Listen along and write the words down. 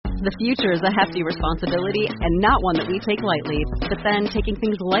The future is a hefty responsibility and not one that we take lightly. But then, taking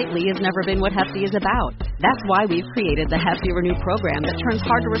things lightly has never been what Hefty is about. That's why we've created the Hefty Renew program that turns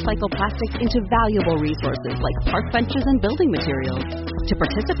hard-to-recycle plastics into valuable resources like park benches and building materials. To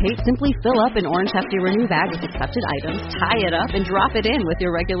participate, simply fill up an orange Hefty Renew bag with accepted items, tie it up, and drop it in with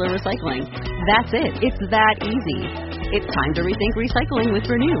your regular recycling. That's it. It's that easy. It's time to rethink recycling with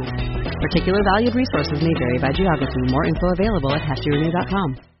Renew. Particular valued resources may vary by geography. More info available at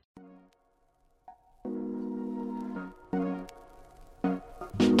heftyrenew.com.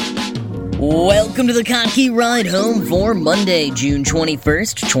 Welcome to the Cocky Ride Home for Monday, June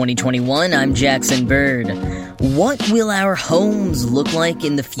 21st, 2021. I'm Jackson Bird. What will our homes look like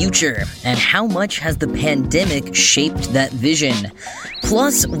in the future? And how much has the pandemic shaped that vision?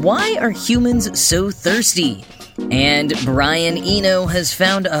 Plus, why are humans so thirsty? And Brian Eno has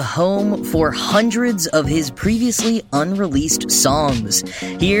found a home for hundreds of his previously unreleased songs.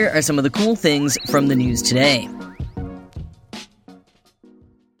 Here are some of the cool things from the news today.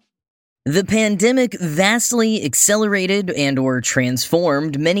 The pandemic vastly accelerated and or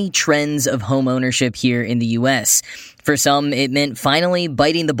transformed many trends of home ownership here in the U.S. For some, it meant finally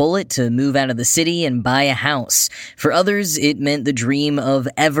biting the bullet to move out of the city and buy a house. For others, it meant the dream of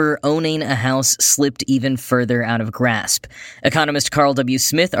ever owning a house slipped even further out of grasp. Economist Carl W.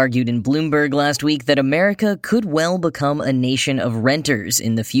 Smith argued in Bloomberg last week that America could well become a nation of renters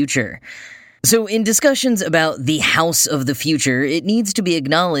in the future. So in discussions about the house of the future, it needs to be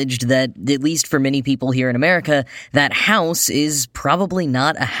acknowledged that, at least for many people here in America, that house is probably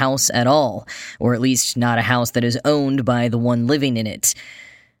not a house at all, or at least not a house that is owned by the one living in it.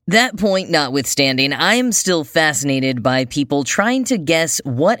 That point notwithstanding, I am still fascinated by people trying to guess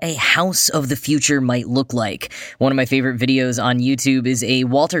what a house of the future might look like. One of my favorite videos on YouTube is a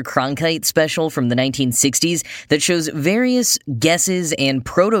Walter Cronkite special from the 1960s that shows various guesses and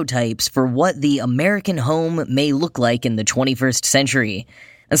prototypes for what the American home may look like in the 21st century.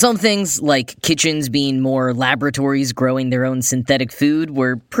 And some things, like kitchens being more laboratories growing their own synthetic food,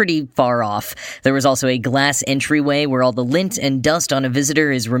 were pretty far off. There was also a glass entryway where all the lint and dust on a visitor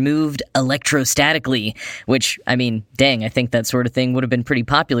is removed electrostatically, which, I mean, dang, I think that sort of thing would have been pretty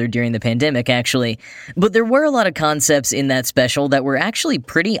popular during the pandemic, actually. But there were a lot of concepts in that special that were actually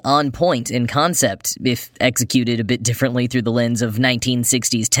pretty on point in concept, if executed a bit differently through the lens of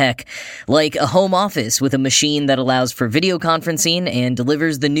 1960s tech. Like a home office with a machine that allows for video conferencing and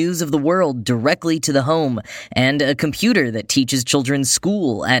delivers the news of the world directly to the home, and a computer that teaches children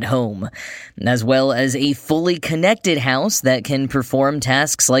school at home, as well as a fully connected house that can perform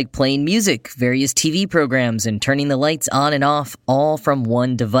tasks like playing music, various TV programs, and turning the lights on and off, all from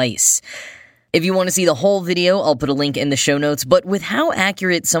one device. If you want to see the whole video, I'll put a link in the show notes, but with how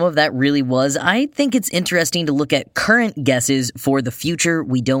accurate some of that really was, I think it's interesting to look at current guesses for the future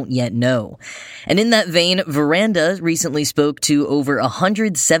we don't yet know. And in that vein, Veranda recently spoke to over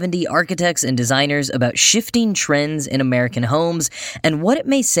 170 architects and designers about shifting trends in American homes and what it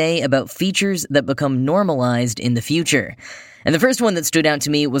may say about features that become normalized in the future. And the first one that stood out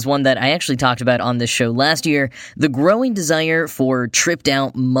to me was one that I actually talked about on this show last year, the growing desire for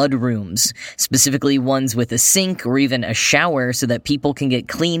tripped-out mudrooms, specifically ones with a sink or even a shower so that people can get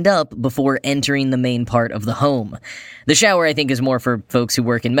cleaned up before entering the main part of the home. The shower, I think, is more for folks who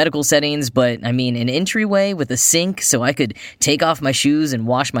work in medical settings, but, I mean, an entryway with a sink so I could take off my shoes and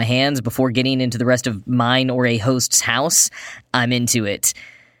wash my hands before getting into the rest of mine or a host's house, I'm into it.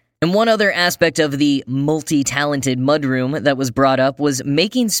 And one other aspect of the multi-talented mudroom that was brought up was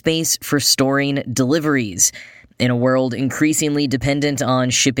making space for storing deliveries. In a world increasingly dependent on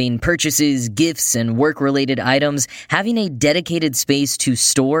shipping purchases, gifts, and work-related items, having a dedicated space to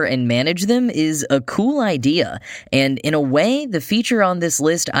store and manage them is a cool idea. And in a way, the feature on this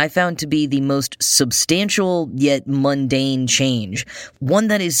list I found to be the most substantial yet mundane change. One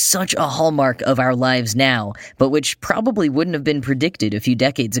that is such a hallmark of our lives now, but which probably wouldn't have been predicted a few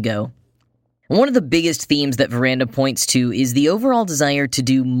decades ago. One of the biggest themes that Veranda points to is the overall desire to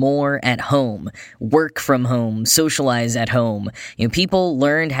do more at home, work from home, socialize at home. People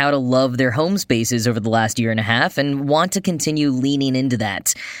learned how to love their home spaces over the last year and a half and want to continue leaning into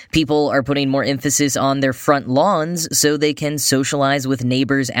that. People are putting more emphasis on their front lawns so they can socialize with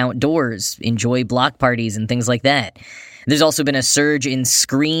neighbors outdoors, enjoy block parties and things like that. There's also been a surge in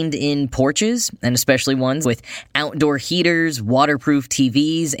screened-in porches, and especially ones with outdoor heaters, waterproof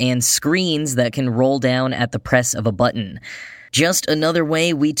TVs, and screens that can roll down at the press of a button. Just another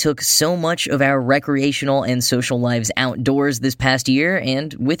way we took so much of our recreational and social lives outdoors this past year,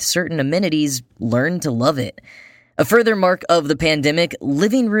 and with certain amenities, learned to love it. A further mark of the pandemic,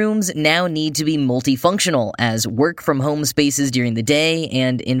 living rooms now need to be multifunctional as work-from-home spaces during the day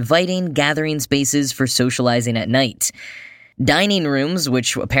and inviting gathering spaces for socializing at night. Dining rooms,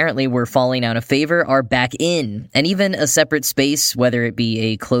 which apparently were falling out of favor, are back in, and even a separate space, whether it be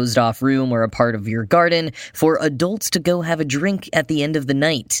a closed-off room or a part of your garden, for adults to go have a drink at the end of the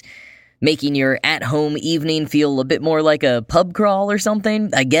night. Making your at-home evening feel a bit more like a pub crawl or something,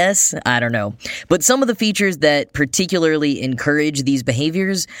 I guess? I don't know. But some of the features that particularly encourage these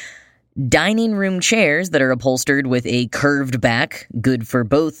behaviors: dining room chairs that are upholstered with a curved back, good for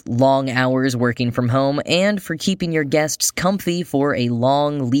both long hours working from home and for keeping your guests comfy for a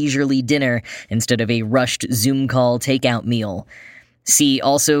long, leisurely dinner instead of a rushed Zoom call takeout meal. See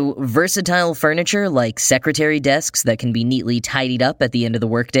also versatile furniture like secretary desks that can be neatly tidied up at the end of the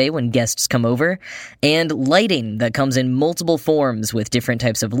workday when guests come over, and lighting that comes in multiple forms with different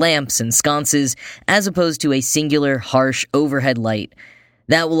types of lamps and sconces as opposed to a singular harsh overhead light.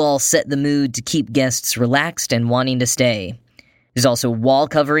 That will all set the mood to keep guests relaxed and wanting to stay. There's also wall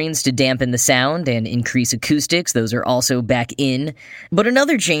coverings to dampen the sound and increase acoustics. Those are also back in. But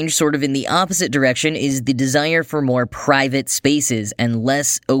another change sort of in the opposite direction is the desire for more private spaces and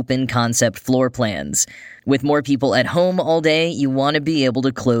less open concept floor plans. With more people at home all day, you want to be able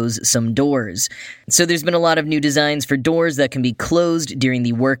to close some doors. So there's been a lot of new designs for doors that can be closed during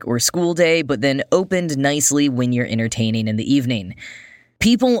the work or school day, but then opened nicely when you're entertaining in the evening.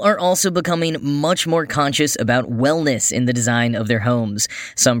 People are also becoming much more conscious about wellness in the design of their homes.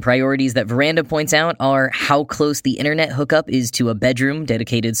 Some priorities that Veranda points out are how close the internet hookup is to a bedroom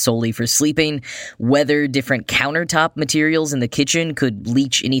dedicated solely for sleeping, whether different countertop materials in the kitchen could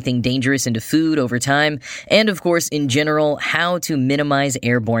leach anything dangerous into food over time, and of course, in general, how to minimize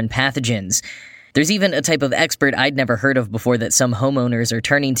airborne pathogens. There's even a type of expert I'd never heard of before that some homeowners are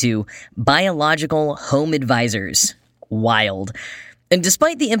turning to: biological home advisors. Wild. And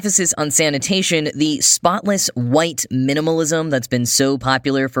despite the emphasis on sanitation, the spotless white minimalism that's been so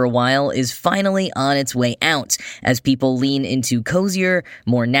popular for a while is finally on its way out as people lean into cozier,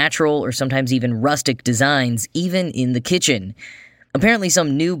 more natural, or sometimes even rustic designs, even in the kitchen. Apparently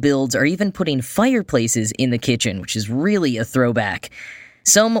some new builds are even putting fireplaces in the kitchen, which is really a throwback.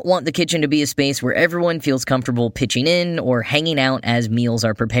 Some want the kitchen to be a space where everyone feels comfortable pitching in or hanging out as meals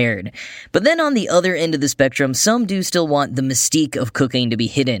are prepared. But then on the other end of the spectrum, some do still want the mystique of cooking to be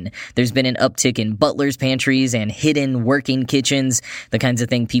hidden. There's been an uptick in butlers' pantries and hidden working kitchens, the kinds of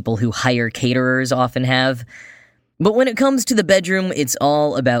thing people who hire caterers often have. But when it comes to the bedroom, it's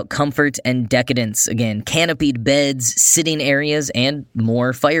all about comfort and decadence. Again, canopied beds, sitting areas, and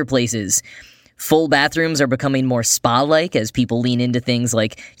more fireplaces. Full bathrooms are becoming more spa-like as people lean into things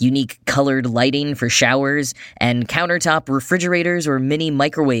like unique colored lighting for showers and countertop refrigerators or mini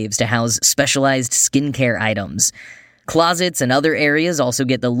microwaves to house specialized skincare items. Closets and other areas also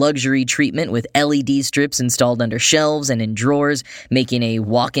get the luxury treatment with LED strips installed under shelves and in drawers, making a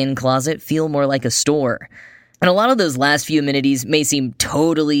walk-in closet feel more like a store. And a lot of those last few amenities may seem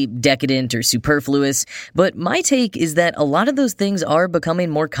totally decadent or superfluous, but my take is that a lot of those things are becoming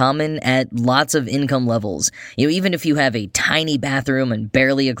more common at lots of income levels. Even if you have a tiny bathroom and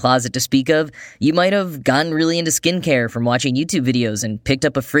barely a closet to speak of, you might have gotten really into skincare from watching YouTube videos and picked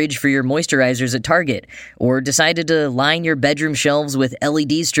up a fridge for your moisturizers at Target, or decided to line your bedroom shelves with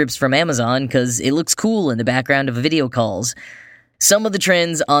LED strips from Amazon because it looks cool in the background of video calls. Some of the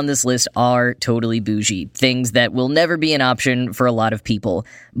trends on this list are totally bougie, things that will never be an option for a lot of people,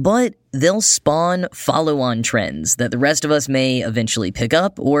 but they'll spawn follow-on trends that the rest of us may eventually pick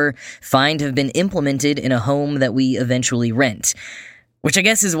up or find have been implemented in a home that we eventually rent. Which I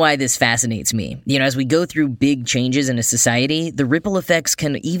guess is why this fascinates me. As we go through big changes in a society, the ripple effects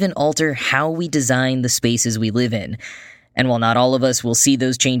can even alter how we design the spaces we live in. And while not all of us will see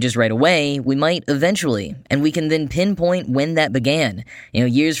those changes right away, we might eventually, and we can then pinpoint when that began.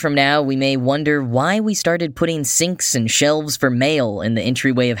 Years from now, we may wonder why we started putting sinks and shelves for mail in the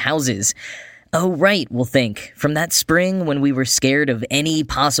entryway of houses. Oh, right, we'll think, from that spring when we were scared of any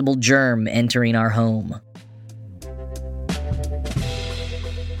possible germ entering our home.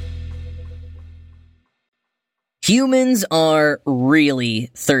 Humans are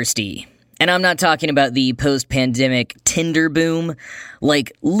really thirsty. And I'm not talking about the post-pandemic Tinder boom.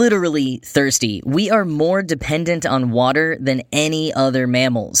 Like, literally thirsty. We are more dependent on water than any other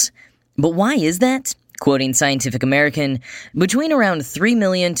mammals. But why is that? Quoting Scientific American, between around 3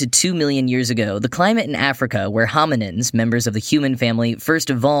 million to 2 million years ago, the climate in Africa, where hominins, members of the human family,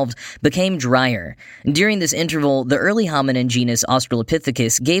 first evolved, became drier. During this interval, the early hominin genus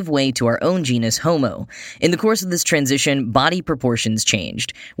Australopithecus gave way to our own genus Homo. In the course of this transition, body proportions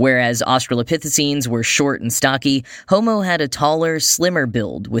changed. Whereas Australopithecines were short and stocky, Homo had a taller, slimmer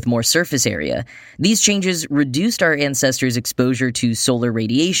build with more surface area. These changes reduced our ancestors' exposure to solar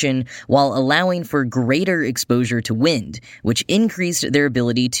radiation while allowing for greater exposure to wind, which increased their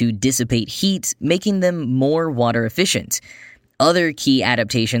ability to dissipate heat, making them more water efficient. Other key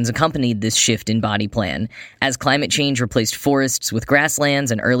adaptations accompanied this shift in body plan. As climate change replaced forests with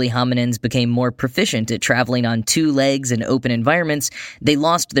grasslands and early hominins became more proficient at traveling on two legs in open environments, they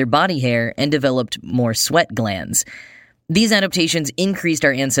lost their body hair and developed more sweat glands. These adaptations increased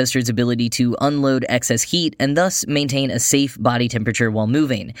our ancestors' ability to unload excess heat and thus maintain a safe body temperature while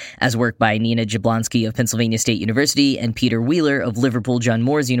moving, as work by Nina Jablonski of Pennsylvania State University and Peter Wheeler of Liverpool John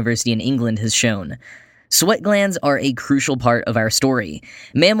Moores University in England has shown. Sweat glands are a crucial part of our story.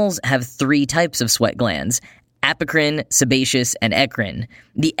 Mammals have 3 types of sweat glands: apocrine, sebaceous, and eccrine.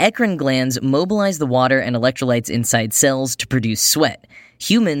 The eccrine glands mobilize the water and electrolytes inside cells to produce sweat.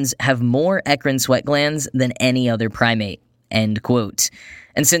 Humans have more eccrine sweat glands than any other primate. End quote.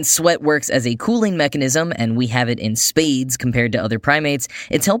 And since sweat works as a cooling mechanism and we have it in spades compared to other primates,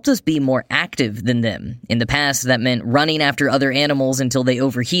 it's helped us be more active than them. In the past, that meant running after other animals until they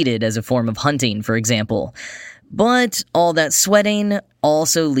overheated as a form of hunting, for example. But all that sweating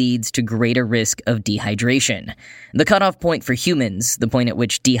also leads to greater risk of dehydration. The cutoff point for humans, the point at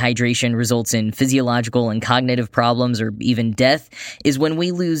which dehydration results in physiological and cognitive problems or even death, is when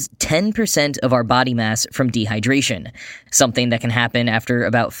we lose 10% of our body mass from dehydration, something that can happen after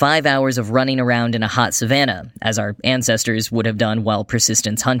about 5 hours of running around in a hot savanna, as our ancestors would have done while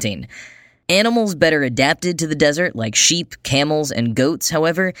persistence hunting. Animals better adapted to the desert, like sheep, camels, and goats,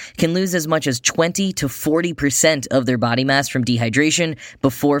 however, can lose as much as 20 to 40% of their body mass from dehydration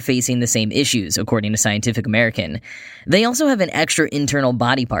before facing the same issues, according to Scientific American. They also have an extra internal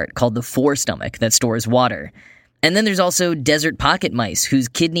body part called the forestomach that stores water. And then there's also desert pocket mice, whose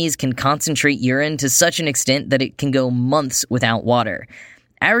kidneys can concentrate urine to such an extent that it can go months without water.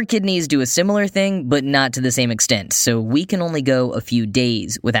 Our kidneys do a similar thing, but not to the same extent, so we can only go a few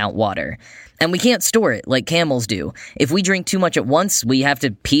days without water. And we can't store it like camels do. If we drink too much at once, we have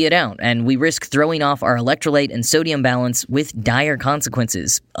to pee it out, and we risk throwing off our electrolyte and sodium balance with dire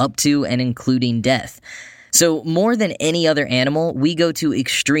consequences, up to and including death. So more than any other animal, we go to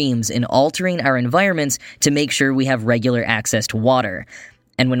extremes in altering our environments to make sure we have regular access to water.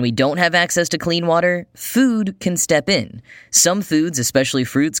 And when we don't have access to clean water, food can step in. Some foods, especially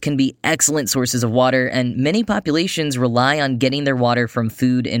fruits, can be excellent sources of water, and many populations rely on getting their water from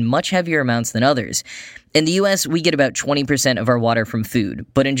food in much heavier amounts than others. In the US, we get about 20% of our water from food,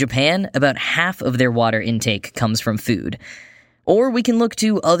 but in Japan, about half of their water intake comes from food. Or we can look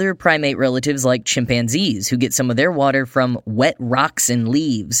to other primate relatives like chimpanzees, who get some of their water from wet rocks and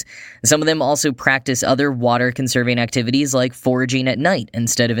leaves. Some of them also practice other water-conserving activities like foraging at night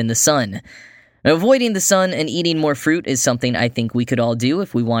instead of in the sun. Now, avoiding the sun and eating more fruit is something I think we could all do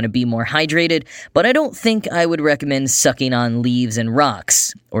if we want to be more hydrated, but I don't think I would recommend sucking on leaves and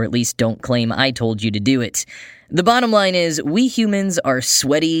rocks, or at least don't claim I told you to do it. The bottom line is, we humans are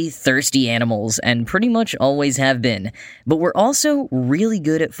sweaty, thirsty animals, and pretty much always have been. But we're also really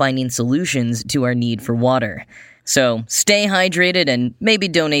good at finding solutions to our need for water. So, stay hydrated and maybe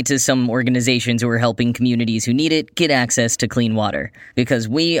donate to some organizations who are helping communities who need it get access to clean water. Because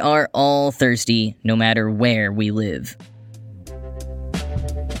we are all thirsty, no matter where we live.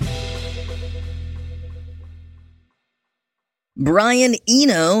 Brian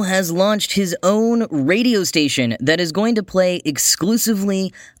Eno has launched his own radio station that is going to play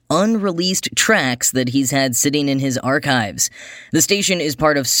exclusively unreleased tracks that he's had sitting in his archives. The station is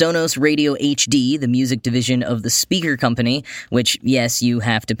part of Sonos Radio HD, the music division of the Speaker Company, which, yes, you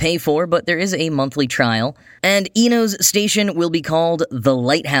have to pay for, but there is a monthly trial. And Eno's station will be called The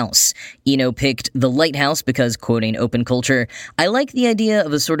Lighthouse. Eno picked The Lighthouse because, quoting Open Culture, "I like the idea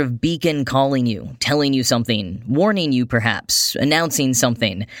of a sort of beacon calling you, telling you something, warning you perhaps, announcing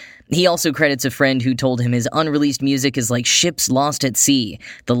something." He also credits a friend who told him his unreleased music is like ships lost at sea.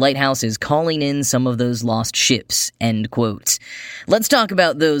 The Lighthouse is calling in some of those lost ships, end quote. Let's talk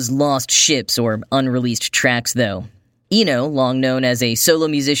about those lost ships or unreleased tracks, though. Eno, long known as a solo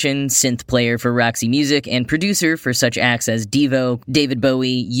musician, synth player for Roxy Music, and producer for such acts as Devo, David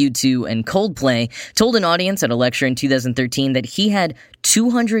Bowie, U2, and Coldplay, told an audience at a lecture in 2013 that he had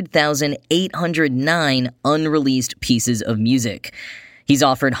 200,809 unreleased pieces of music. He's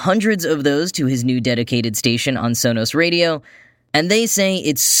offered hundreds of those to his new dedicated station on Sonos Radio, and they say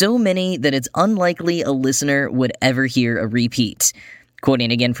it's so many that it's unlikely a listener would ever hear a repeat.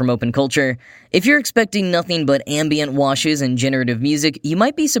 Quoting again from Open Culture, "If you're expecting nothing but ambient washes and generative music, you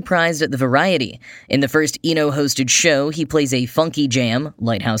might be surprised at the variety. In the first Eno-hosted show, he plays a funky jam,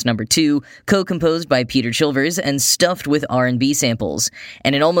 Lighthouse No. 2, co-composed by Peter Chilvers and stuffed with R&B samples,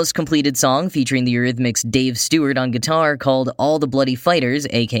 and an almost completed song featuring the Eurythmics' Dave Stewart on guitar called All the Bloody Fighters,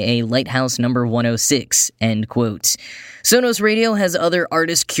 aka Lighthouse No. 106, end quote. Sonos Radio has other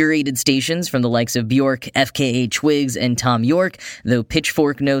artist-curated stations from the likes of Bjork, FKA Twigs, and Tom York, though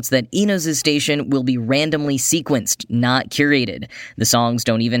Pitchfork notes that Eno's station will be randomly sequenced, not curated. The songs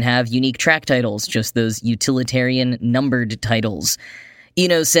don't even have unique track titles, just those utilitarian numbered titles.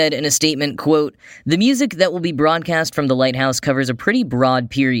 Eno said in a statement, quote, "The music that will be broadcast from the Lighthouse covers a pretty broad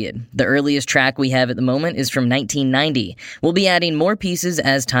period. The earliest track we have at the moment is from 1990. We'll be adding more pieces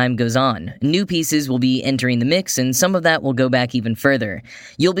as time goes on. New pieces will be entering the mix, and some of that will go back even further.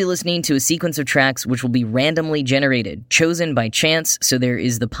 You'll be listening to a sequence of tracks which will be randomly generated, chosen by chance, so there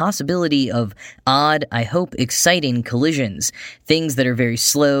is the possibility of odd, I hope exciting collisions. Things that are very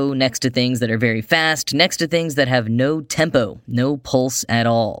slow next to things that are very fast, next to things that have no tempo, no pulse at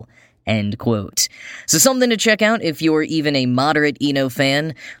all." End quote. So something to check out if you're even a moderate Eno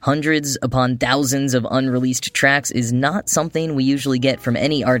fan. Hundreds upon thousands of unreleased tracks is not something we usually get from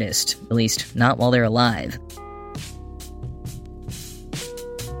any artist, at least not while they're alive.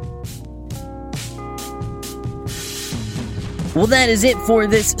 Well, that is it for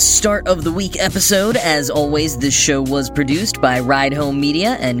this start of the week episode. As always, this show was produced by Ride Home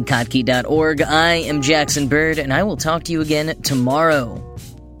Media and Kottke.org. I am Jackson Bird, and I will talk to you again tomorrow.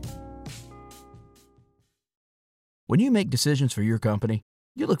 When you make decisions for your company,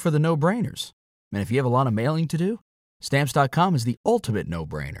 you look for the no-brainers. And if you have a lot of mailing to do, Stamps.com is the ultimate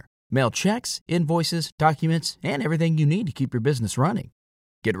no-brainer. Mail checks, invoices, documents, and everything you need to keep your business running.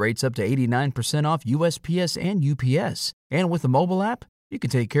 Get rates up to 89% off USPS and UPS. And with the mobile app, you can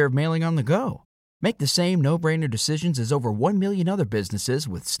take care of mailing on the go. Make the same no-brainer decisions as over 1 million other businesses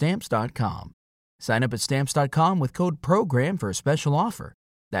with Stamps.com. Sign up at Stamps.com with code PROGRAM for a special offer.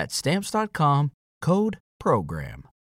 That's Stamps.com, code PROGRAM.